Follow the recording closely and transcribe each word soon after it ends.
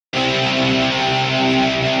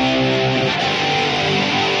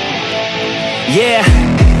Yeah,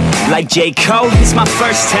 like J. Cole, it's my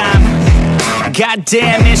first time.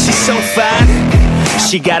 Goddamn, man, she's so fine.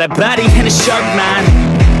 She got a body and a sharp mind.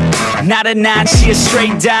 Not a 9, she a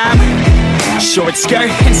straight dime. Short skirt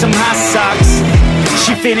and some high socks.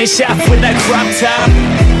 She finished off with that crop top.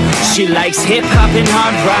 She likes hip-hop and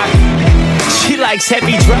hard rock. She likes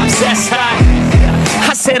heavy drops, that's hot.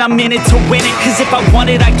 I said I'm in it to win it, cause if I want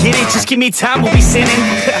it, I get it. Just give me time, we'll be sinning.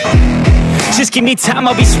 Just give me time,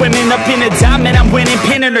 I'll be swimming up in a diamond. I'm winning,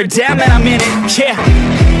 pinning her down, man, I'm in it, yeah.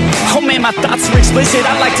 Oh man, my thoughts are explicit.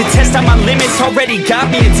 I like to test out my limits, already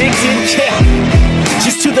got me addicted, yeah.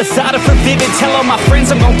 Just to the thought of her vivid. Tell all my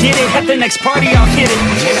friends I'm gon' get it. At the next party, I'll hit it,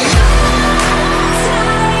 yeah.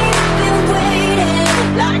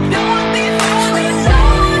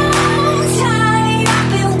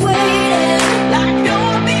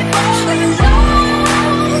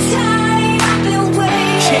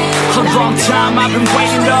 Long time I've been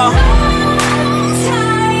waiting on.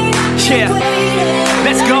 Yeah,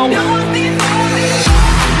 let's go. A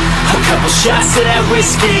couple shots of that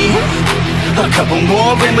whiskey, a couple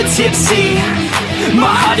more and we're tipsy.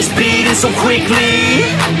 My heart is beating so quickly,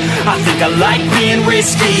 I think I like being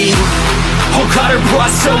risky. Oh God, her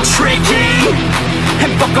boy's so tricky,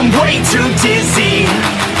 and fuck, I'm way too dizzy.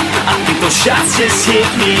 I think those shots just hit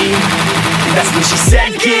me. That's when she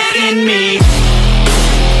said, get in me.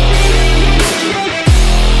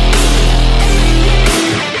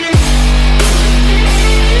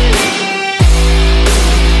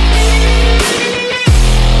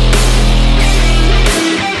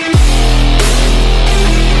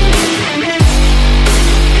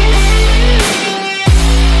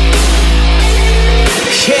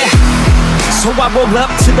 So I roll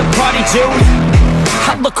up to the party, dude.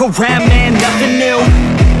 I look around, man, nothing new.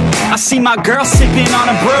 I see my girl sipping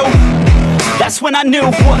on a brew. That's when I knew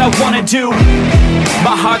what I wanna do.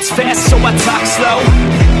 My heart's fast, so I talk slow.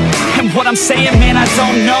 And what I'm saying, man, I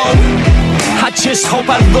don't know. I just hope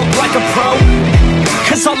I look like a pro,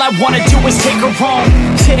 cause all I wanna do is take her home,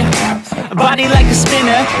 yeah. Body like a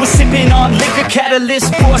spinner, we're sipping on liquor,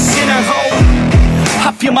 catalyst for a sinner, oh. I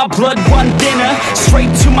feel my blood run thinner, straight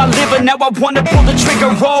to my liver. Now I wanna pull the trigger,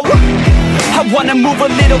 roll. I wanna move a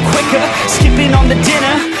little quicker, skipping on the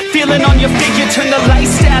dinner, feeling on your figure, turn the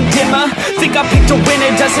lights down dimmer. Think I picked a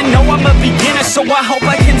winner, doesn't know I'm a beginner, so I hope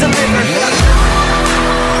I can deliver.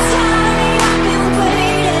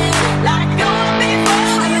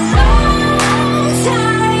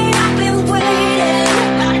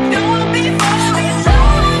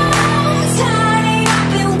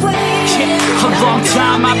 Long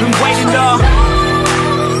time I've been waiting on.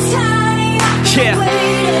 Yeah,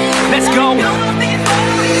 let's go.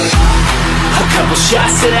 A couple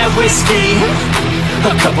shots of that whiskey,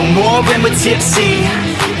 a couple more and we're tipsy.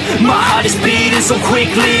 My heart is beating so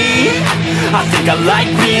quickly, I think I like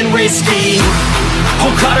being risky. Oh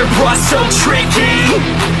God, her boy's so tricky,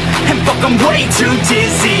 and fuck, I'm way too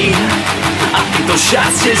dizzy. I think those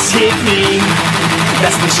shots just hit me.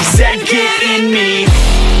 That's when she said, get in me.